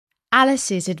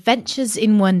Alice's Adventures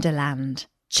in Wonderland,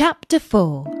 Chapter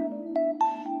 4.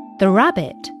 The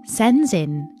Rabbit Sends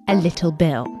in a Little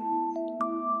Bill.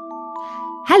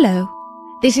 Hello,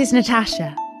 this is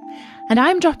Natasha, and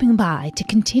I'm dropping by to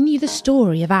continue the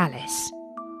story of Alice.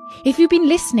 If you've been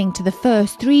listening to the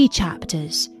first 3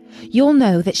 chapters, you'll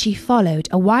know that she followed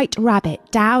a white rabbit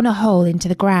down a hole into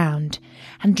the ground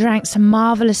and drank some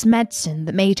marvellous medicine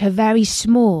that made her very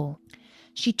small.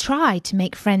 She tried to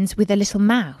make friends with a little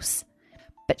mouse,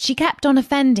 but she kept on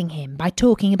offending him by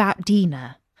talking about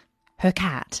Dina, her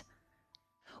cat.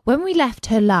 When we left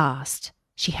her last,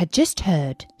 she had just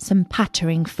heard some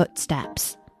pattering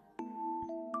footsteps.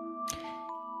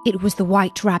 It was the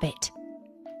white rabbit,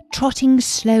 trotting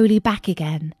slowly back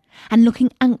again and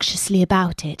looking anxiously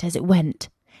about it as it went,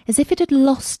 as if it had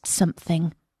lost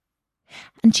something.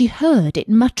 And she heard it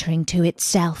muttering to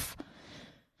itself,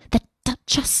 "The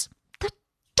Duchess! The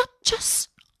Duchess!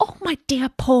 Oh, my dear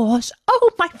paws! Oh,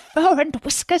 my fur and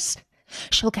whiskers!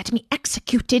 She'll get me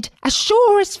executed as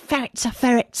sure as ferrets are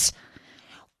ferrets!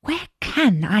 Where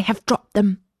can I have dropped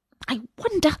them? I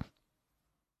wonder."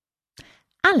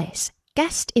 Alice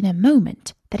guessed in a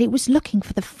moment that it was looking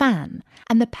for the fan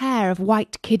and the pair of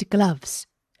white kid gloves,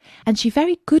 and she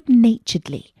very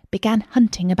good-naturedly began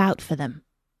hunting about for them.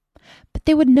 But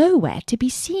they were nowhere to be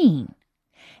seen.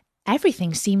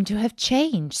 Everything seemed to have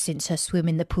changed since her swim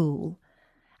in the pool,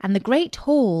 and the great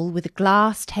hall with the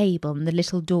glass table and the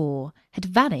little door had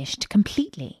vanished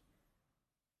completely.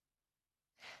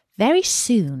 Very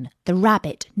soon the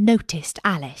rabbit noticed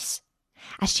Alice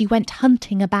as she went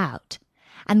hunting about,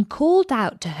 and called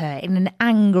out to her in an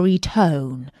angry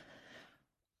tone,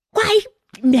 "Why,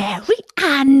 Mary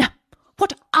Ann,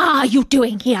 what are you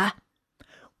doing here?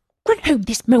 Run home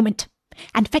this moment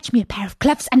and fetch me a pair of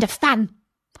gloves and a fan.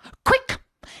 Quick,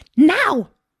 now!"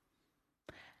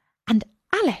 And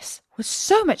Alice was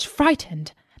so much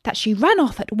frightened that she ran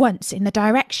off at once in the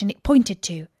direction it pointed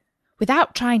to,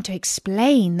 without trying to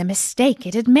explain the mistake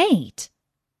it had made.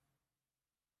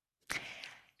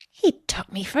 "He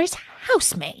took me for his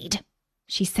housemaid,"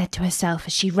 she said to herself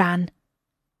as she ran.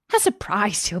 "How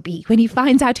surprised he'll be when he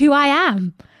finds out who I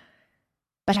am.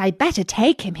 But I'd better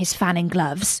take him his fan and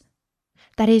gloves.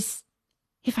 That is,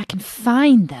 if I can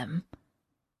find them."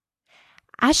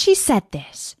 As she said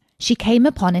this, she came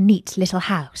upon a neat little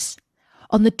house,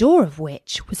 on the door of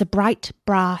which was a bright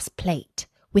brass plate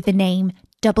with the name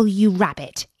W.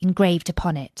 Rabbit engraved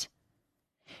upon it.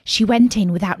 She went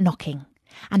in without knocking,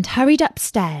 and hurried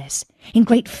upstairs, in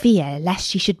great fear lest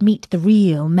she should meet the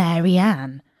real Mary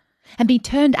Ann, and be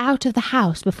turned out of the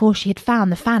house before she had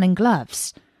found the fan and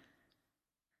gloves.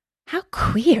 "How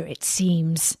queer it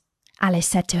seems," Alice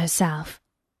said to herself,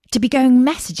 "to be going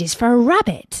messages for a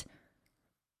rabbit.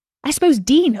 I suppose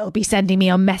Dina'll be sending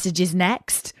me on messages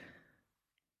next."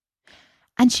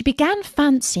 And she began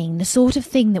fancying the sort of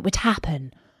thing that would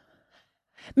happen.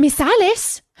 "Miss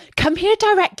Alice, come here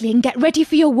directly and get ready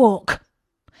for your walk."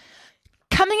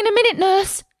 "Coming in a minute,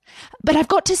 nurse, but I've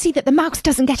got to see that the mouse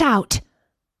doesn't get out."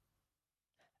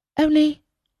 "Only,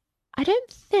 I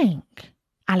don't think,"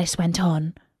 Alice went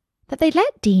on, "that they'd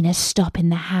let Dina stop in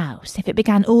the house if it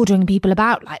began ordering people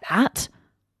about like that."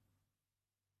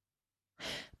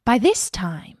 By this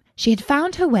time, she had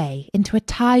found her way into a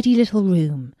tidy little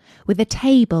room with a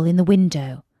table in the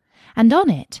window, and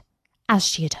on it, as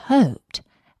she had hoped,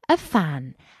 a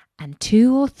fan and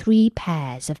 2 or 3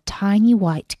 pairs of tiny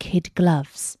white kid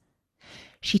gloves.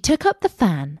 She took up the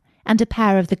fan and a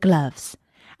pair of the gloves,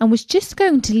 and was just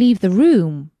going to leave the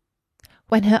room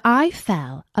when her eye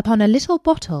fell upon a little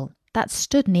bottle that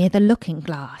stood near the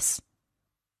looking-glass.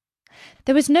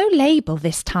 There was no label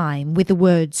this time with the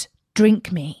words,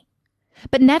 "Drink me,"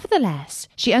 but nevertheless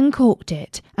she uncorked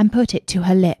it and put it to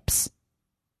her lips.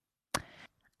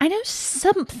 "I know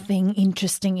something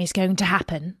interesting is going to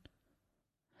happen,"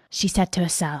 she said to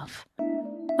herself,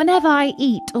 "whenever I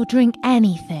eat or drink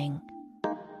anything.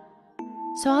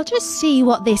 So I'll just see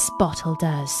what this bottle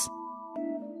does.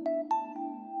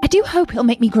 I do hope it'll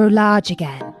make me grow large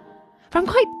again, for I'm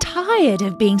quite tired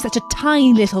of being such a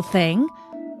tiny little thing."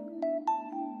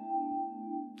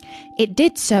 It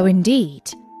did so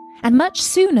indeed, and much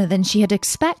sooner than she had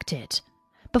expected.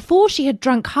 Before she had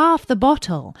drunk half the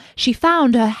bottle, she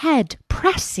found her head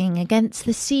pressing against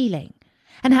the ceiling,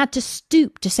 and had to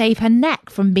stoop to save her neck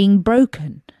from being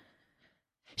broken.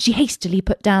 She hastily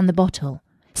put down the bottle,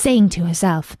 saying to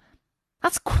herself,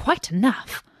 "That's quite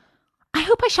enough. I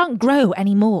hope I shan't grow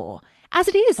any more. As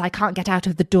it is, I can't get out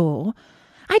of the door.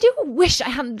 I do wish I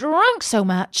hadn't drunk so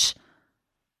much."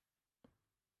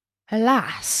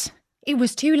 Alas, it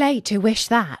was too late to wish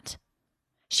that.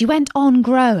 She went on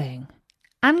growing,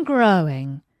 and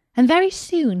growing, and very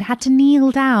soon had to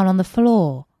kneel down on the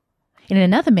floor. In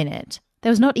another minute,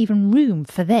 there was not even room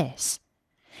for this,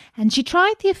 and she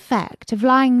tried the effect of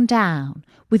lying down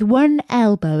with one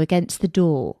elbow against the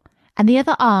door and the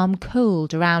other arm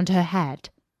coiled around her head.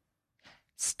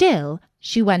 Still,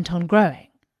 she went on growing,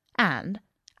 and,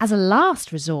 as a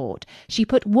last resort, she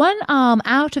put one arm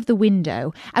out of the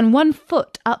window and one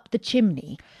foot up the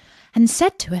chimney, and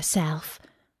said to herself,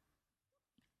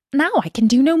 "Now I can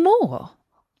do no more.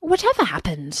 Whatever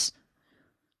happens,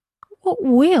 what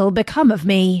will become of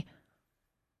me?"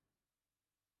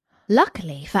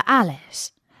 Luckily for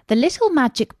Alice, the little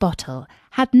magic bottle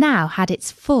had now had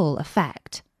its full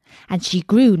effect, and she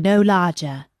grew no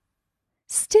larger.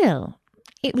 Still,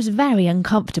 it was very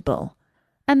uncomfortable,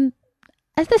 and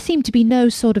as there seemed to be no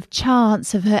sort of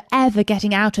chance of her ever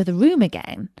getting out of the room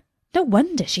again, no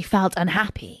wonder she felt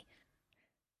unhappy.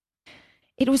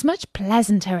 It was much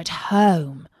pleasanter at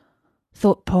home,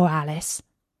 thought poor Alice,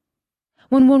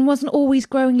 when one wasn't always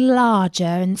growing larger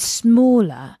and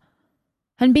smaller,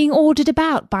 and being ordered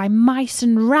about by mice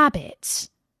and rabbits.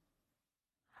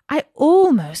 I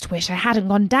almost wish I hadn't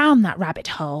gone down that rabbit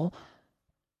hole.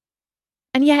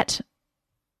 And yet,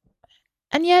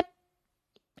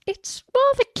 it's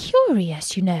rather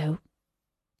curious, you know,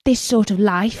 this sort of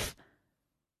life.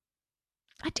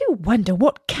 I do wonder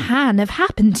what can have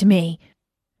happened to me.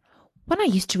 When I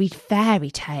used to read fairy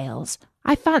tales,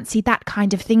 I fancied that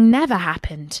kind of thing never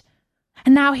happened.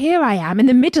 And now here I am in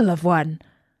the middle of one.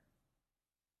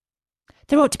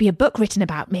 There ought to be a book written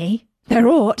about me. There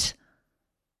ought.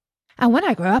 And when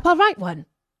I grow up, I'll write one.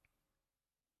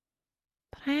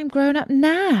 But I am grown up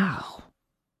now,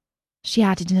 she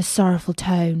added in a sorrowful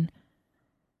tone.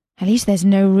 At least there's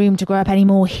no room to grow up any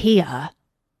more here.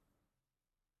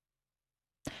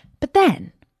 But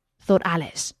then, thought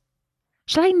Alice,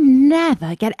 shall I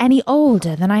never get any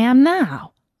older than I am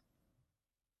now?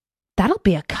 That'll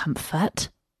be a comfort.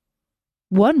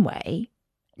 One way,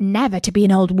 never to be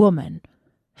an old woman,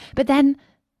 but then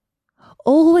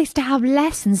always to have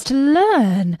lessons to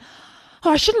learn.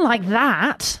 Oh, I shouldn't like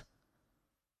that.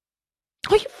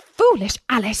 "Are you foolish,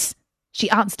 Alice?" she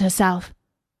answered herself.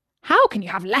 "How can you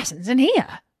have lessons in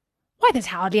here? Why, there's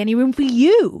hardly any room for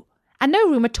you, and no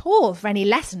room at all for any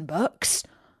lesson books."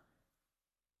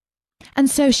 And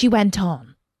so she went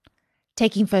on,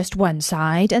 taking first one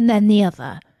side and then the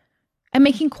other, and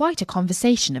making quite a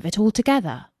conversation of it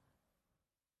altogether.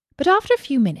 But after a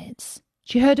few minutes,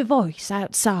 she heard a voice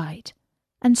outside,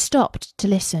 and stopped to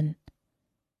listen.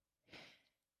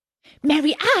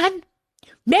 "Mary Ann!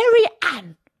 Mary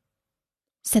Ann!"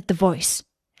 said the voice.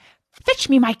 "Fetch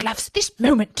me my gloves this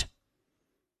moment."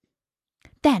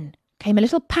 Then came a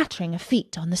little pattering of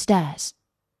feet on the stairs.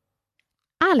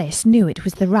 Alice knew it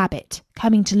was the rabbit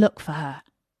coming to look for her,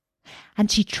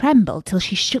 and she trembled till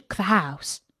she shook the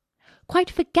house, quite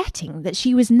forgetting that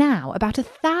she was now about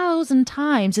 1,000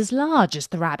 times as large as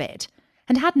the rabbit,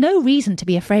 and had no reason to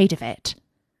be afraid of it.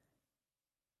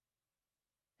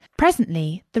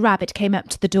 Presently the rabbit came up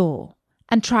to the door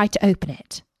and tried to open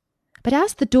it, but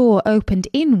as the door opened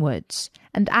inwards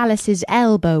and Alice's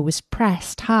elbow was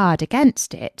pressed hard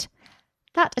against it,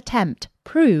 that attempt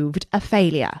proved a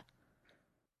failure.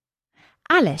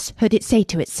 Alice heard it say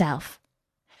to itself,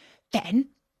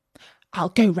 "Then I'll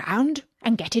go round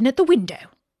and get in at the window."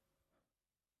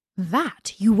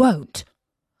 "That you won't,"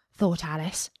 thought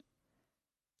Alice.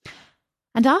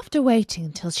 And after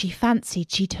waiting till she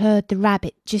fancied she'd heard the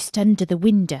rabbit just under the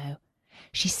window,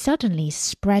 she suddenly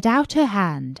spread out her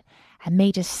hand and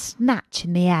made a snatch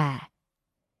in the air.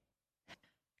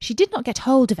 She did not get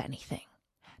hold of anything,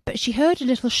 but she heard a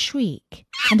little shriek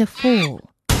and a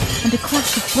fall and a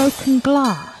crash of broken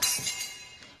glass,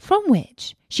 from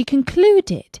which she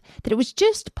concluded that it was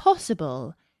just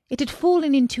possible it had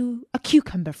fallen into a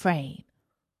cucumber frame,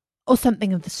 or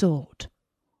something of the sort.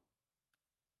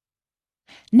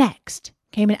 Next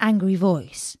came an angry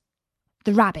voice,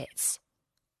 the rabbit's.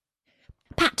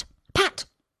 "Pat! Pat!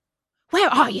 Where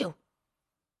are you?"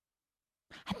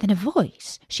 And then a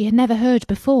voice she had never heard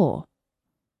before.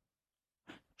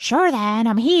 "Sure then,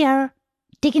 I'm here,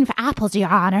 digging for apples, your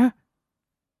honour."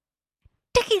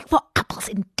 "Digging for apples,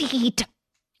 indeed,"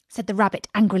 said the rabbit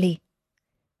angrily.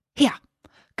 "Here,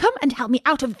 come and help me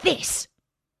out of this."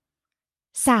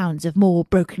 Sounds of more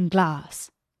broken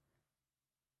glass.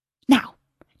 "Now,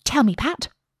 tell me, Pat,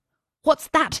 what's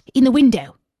that in the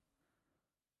window?"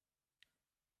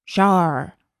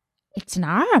 "Sure, it's an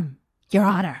arm, your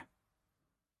honour."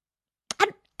 "An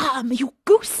arm, you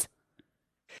goose?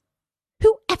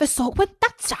 Who ever saw one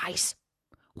that size?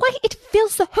 Why, it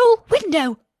fills the whole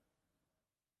window."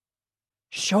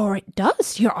 "Sure it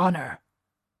does, your honour.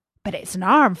 but it's an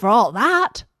arm for all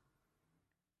that.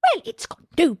 Well, it's got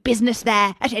no business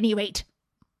there, at any rate.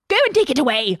 Go and take it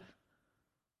away.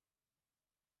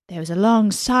 There was a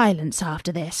long silence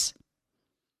after this,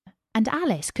 and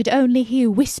Alice could only hear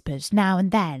whispers now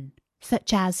and then,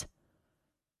 such as,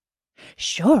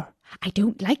 "Sure, I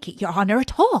don't like it, your honour,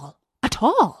 at all, at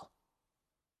all."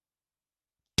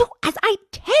 "Do as I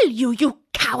tell you, you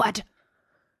coward!"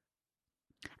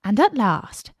 And at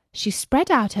last she spread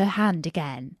out her hand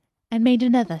again and made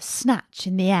another snatch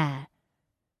in the air.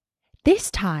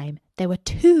 This time there were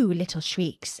 2 little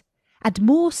shrieks, and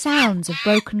more sounds of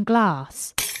broken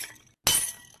glass.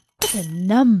 What a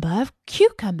number of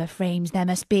cucumber frames there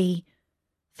must be,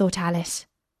 thought Alice.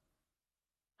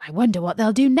 I wonder what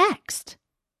they'll do next.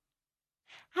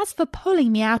 As for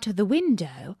pulling me out of the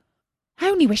window, I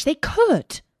only wish they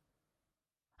could.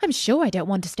 I'm sure I don't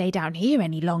want to stay down here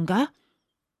any longer.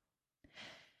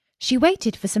 She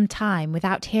waited for some time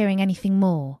without hearing anything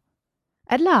more.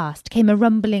 At last came a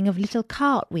rumbling of little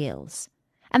cartwheels,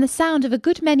 and the sound of a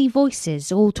good many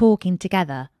voices all talking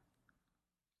together.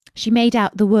 She made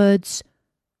out the words,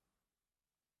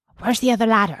 "Where's the other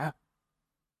ladder?"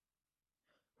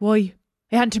 "Why,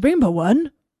 he hadn't to bring but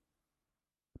one.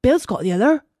 Bill's got the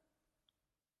other."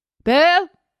 "Bill,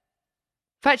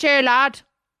 fetch here, lad."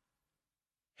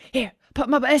 "Here, put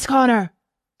 'em up at this corner."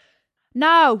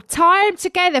 "No, tie 'em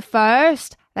together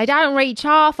first. They don't reach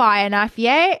half high enough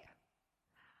yet."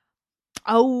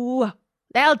 "Oh,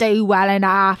 they'll do well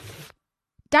enough.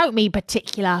 Don't mean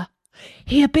particular."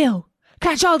 "Here, Bill,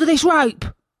 catch hold of this rope."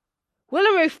 "Will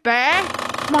a roof bear?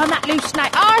 Come on, that loose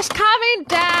snake. Oh, it's coming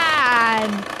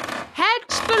down.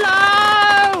 Heads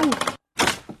below."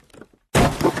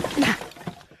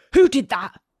 "Who did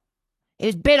that?" "It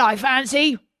was Bill, I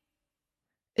fancy."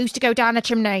 "Who's to go down the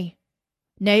chimney?"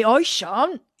 "Nay, I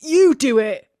shan't. You do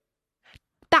it."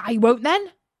 "That I won't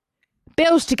then."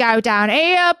 "Bill's to go down.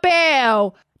 Here,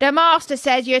 Bill. The master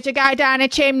says you're to go down the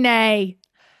chimney."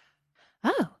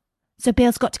 "Oh, so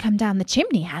Bill's got to come down the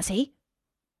chimney, has he?"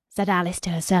 said Alice to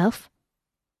herself.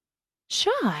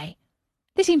 "Shy,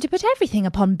 they seem to put everything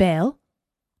upon Bill.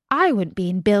 I wouldn't be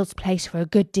in Bill's place for a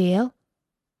good deal.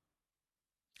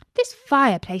 This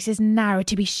fireplace is narrow,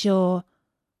 to be sure,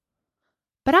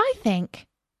 but I think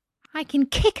I can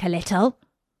kick a little."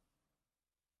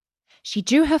 She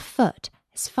drew her foot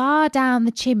as far down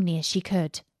the chimney as she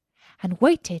could, and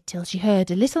waited till she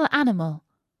heard a little animal,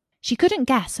 she couldn't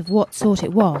guess of what sort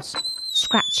it was,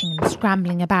 scratching and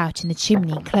scrambling about in the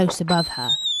chimney close above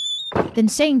her. Then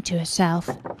saying to herself,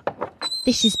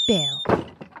 "This is Bill,"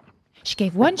 she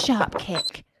gave one sharp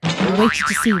kick and waited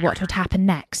to see what would happen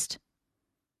next.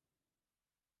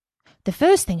 The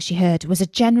first thing she heard was a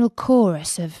general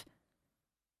chorus of,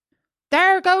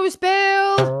 "There goes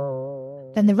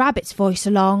Bill!" Then the rabbit's voice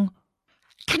along,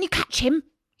 "Can you catch him?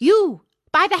 You,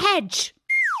 by the hedge!"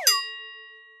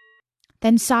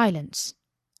 Then silence,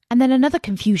 and then another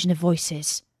confusion of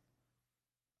voices.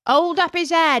 "Hold up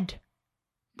his head!"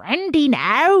 "Brandy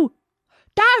now!"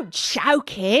 "Don't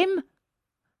choke him!"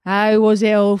 "How was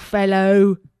it, old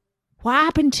fellow?" "What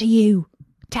happened to you?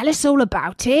 Tell us all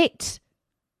about it."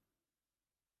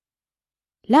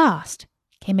 Last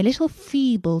came a little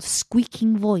feeble,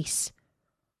 squeaking voice.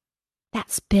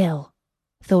 "That's Bill,"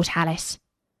 thought Alice.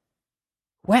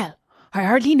 "Well, I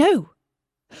hardly know.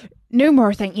 No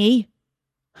more, thank ye.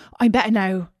 I'm better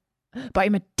now, but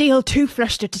I'm a deal too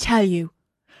flustered to tell you.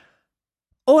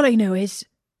 All I know is,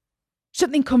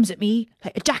 something comes at me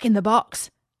like a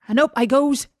jack-in-the-box, and up I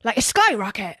goes like a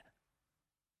skyrocket."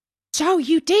 "So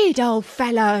you did, old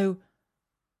fellow,"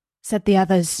 said the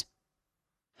others.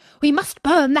 "We must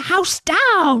burn the house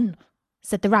down,"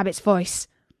 said the rabbit's voice,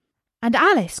 and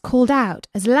Alice called out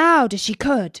as loud as she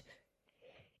could,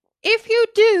 "If you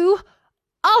do,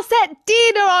 I'll set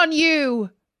dinner on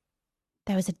you."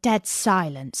 There was a dead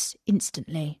silence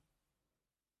instantly,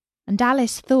 and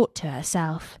Alice thought to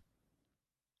herself,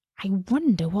 "I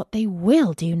wonder what they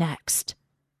will do next.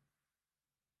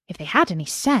 If they had any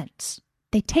sense,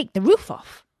 they'd take the roof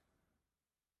off."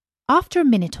 After a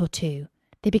minute or two,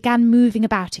 they began moving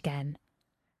about again,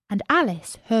 and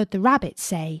Alice heard the rabbit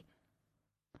say,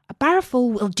 "A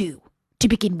barrowful will do, to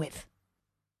begin with."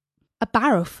 A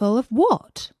barrowful of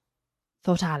what?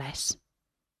 thought Alice.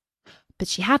 But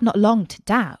she had not long to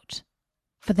doubt,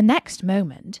 for the next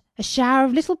moment a shower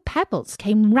of little pebbles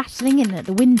came rattling in at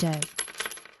the window,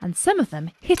 and some of them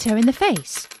hit her in the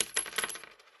face.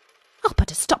 "I'll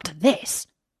put a stop to this,"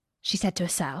 she said to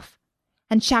herself,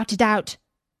 and shouted out,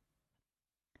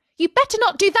 "You'd better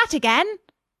not do that again,"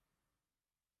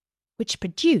 which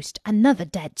produced another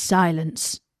dead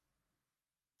silence.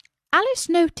 Alice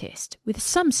noticed, with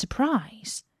some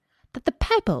surprise, that the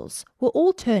pebbles were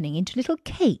all turning into little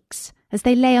cakes as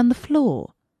they lay on the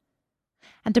floor.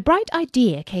 And a bright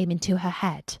idea came into her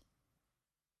head.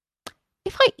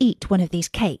 If I eat one of these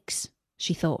cakes,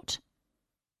 she thought,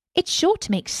 it's sure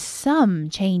to make some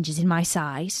changes in my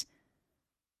size.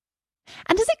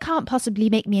 And as it can't possibly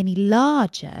make me any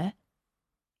larger,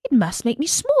 it must make me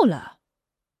smaller,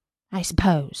 I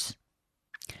suppose.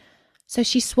 So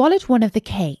she swallowed one of the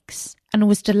cakes and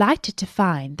was delighted to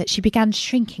find that she began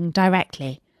shrinking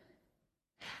directly.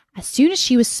 As soon as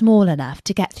she was small enough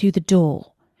to get through the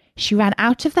door, she ran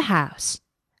out of the house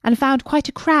and found quite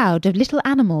a crowd of little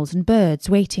animals and birds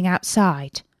waiting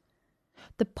outside.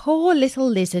 The poor little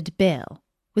lizard Bill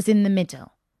was in the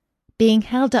middle, being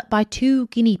held up by 2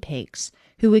 guinea pigs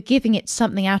who were giving it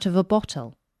something out of a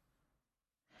bottle.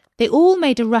 They all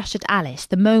made a rush at Alice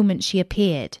the moment she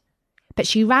appeared, but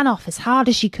she ran off as hard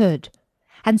as she could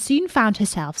and soon found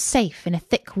herself safe in a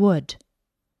thick wood.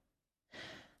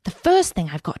 The first thing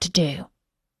I've got to do,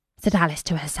 said Alice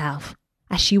to herself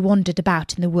as she wandered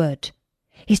about in the wood,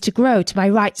 is to grow to my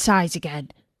right size again,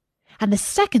 and the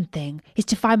second thing is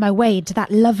to find my way into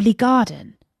that lovely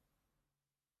garden.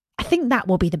 I think that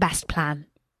will be the best plan.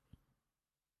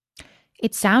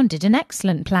 It sounded an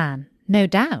excellent plan, no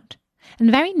doubt,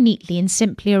 and very neatly and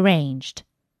simply arranged.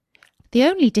 The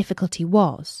only difficulty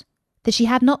was that she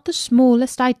had not the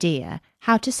smallest idea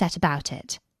how to set about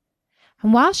it.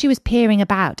 And while she was peering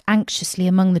about anxiously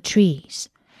among the trees,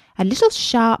 a little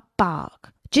sharp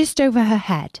bark just over her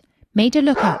head made her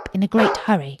look up in a great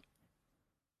hurry.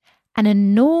 An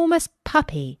enormous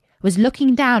puppy was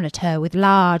looking down at her with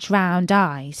large round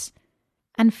eyes,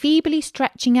 and feebly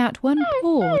stretching out one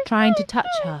paw trying to touch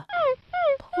her.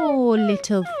 Poor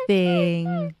little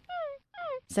thing,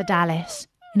 said Alice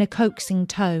in a coaxing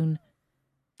tone,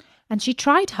 and she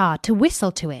tried hard to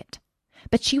whistle to it,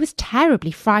 but she was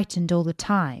terribly frightened all the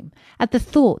time at the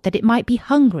thought that it might be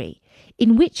hungry,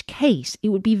 in which case it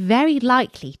would be very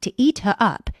likely to eat her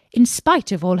up in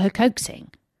spite of all her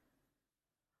coaxing.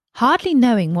 Hardly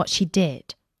knowing what she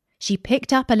did, she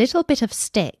picked up a little bit of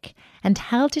stick and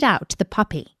held it out to the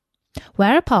puppy,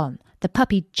 whereupon the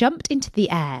puppy jumped into the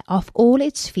air off all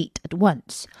its feet at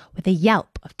once with a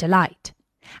yelp of delight,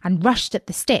 and rushed at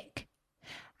the stick,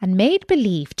 and made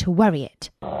believe to worry it.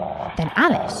 Then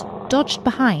Alice dodged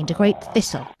behind a great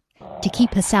thistle to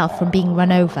keep herself from being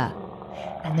run over,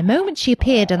 and the moment she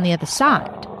appeared on the other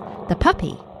side, the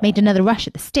puppy made another rush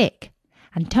at the stick,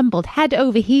 and tumbled head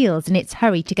over heels in its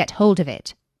hurry to get hold of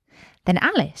it. Then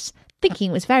Alice, thinking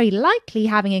it was very likely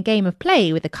having a game of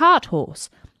play with the cart horse,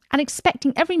 and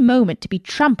expecting every moment to be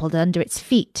trampled under its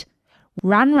feet,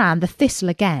 ran round the thistle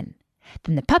again.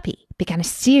 Then the puppy began a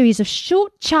series of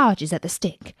short charges at the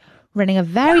stick, running a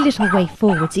very little way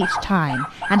forwards each time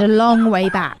and a long way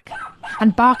back,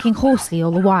 and barking hoarsely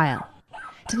all the while,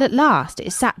 till at last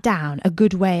it sat down a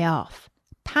good way off,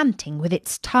 panting with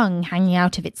its tongue hanging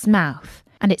out of its mouth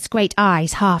and its great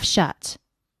eyes half shut.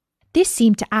 This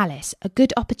seemed to Alice a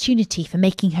good opportunity for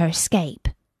making her escape,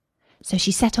 so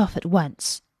she set off at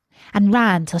once, and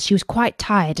ran till she was quite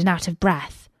tired and out of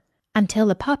breath, until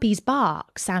the puppy's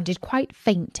bark sounded quite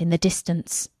faint in the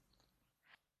distance.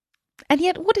 And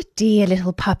yet what a dear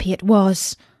little puppy it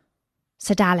was,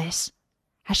 said Alice,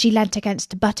 as she leant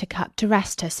against a buttercup to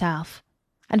rest herself,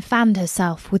 and fanned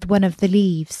herself with one of the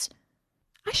leaves.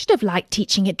 I should have liked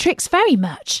teaching it tricks very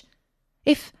much,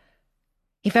 if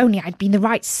only I'd been the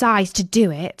right size to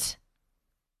do it.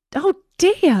 Oh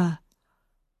dear!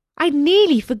 I'd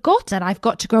nearly forgotten I've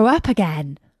got to grow up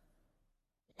again.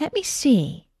 Let me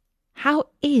see. How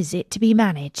is it to be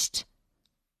managed?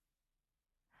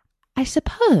 I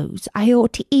suppose I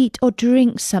ought to eat or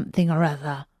drink something or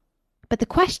other. But the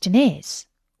question is,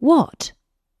 what?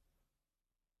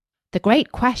 The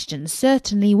great question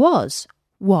certainly was,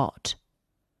 what?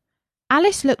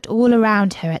 Alice looked all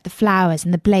around her at the flowers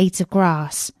and the blades of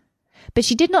grass, but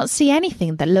she did not see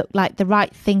anything that looked like the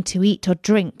right thing to eat or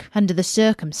drink under the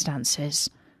circumstances.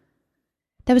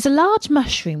 There was a large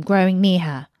mushroom growing near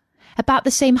her, about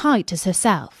the same height as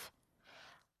herself,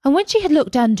 and when she had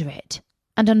looked under it,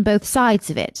 and on both sides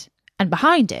of it, and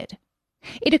behind it,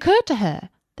 it occurred to her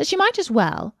that she might as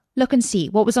well look and see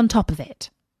what was on top of it.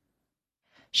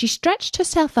 She stretched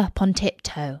herself up on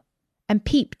tiptoe, and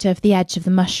peeped over the edge of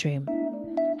the mushroom,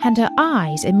 and her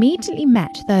eyes immediately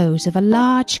met those of a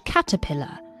large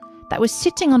caterpillar that was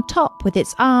sitting on top with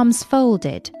its arms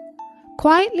folded,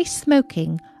 quietly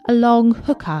smoking a long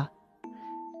hookah,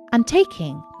 and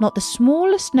taking not the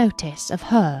smallest notice of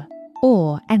her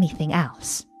or anything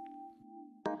else.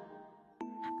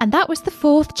 And that was the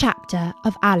 4th chapter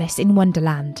of Alice in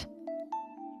Wonderland.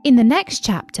 In the next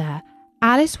chapter,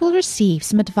 Alice will receive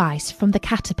some advice from the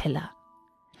caterpillar.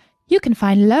 You can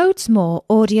find loads more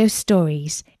audio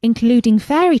stories, including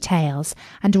fairy tales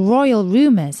and royal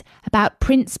rumours about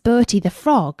Prince Bertie the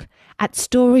Frog at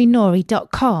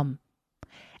storynori.com.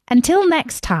 Until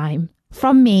next time,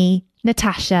 from me,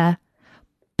 Natasha,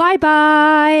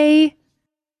 bye-bye!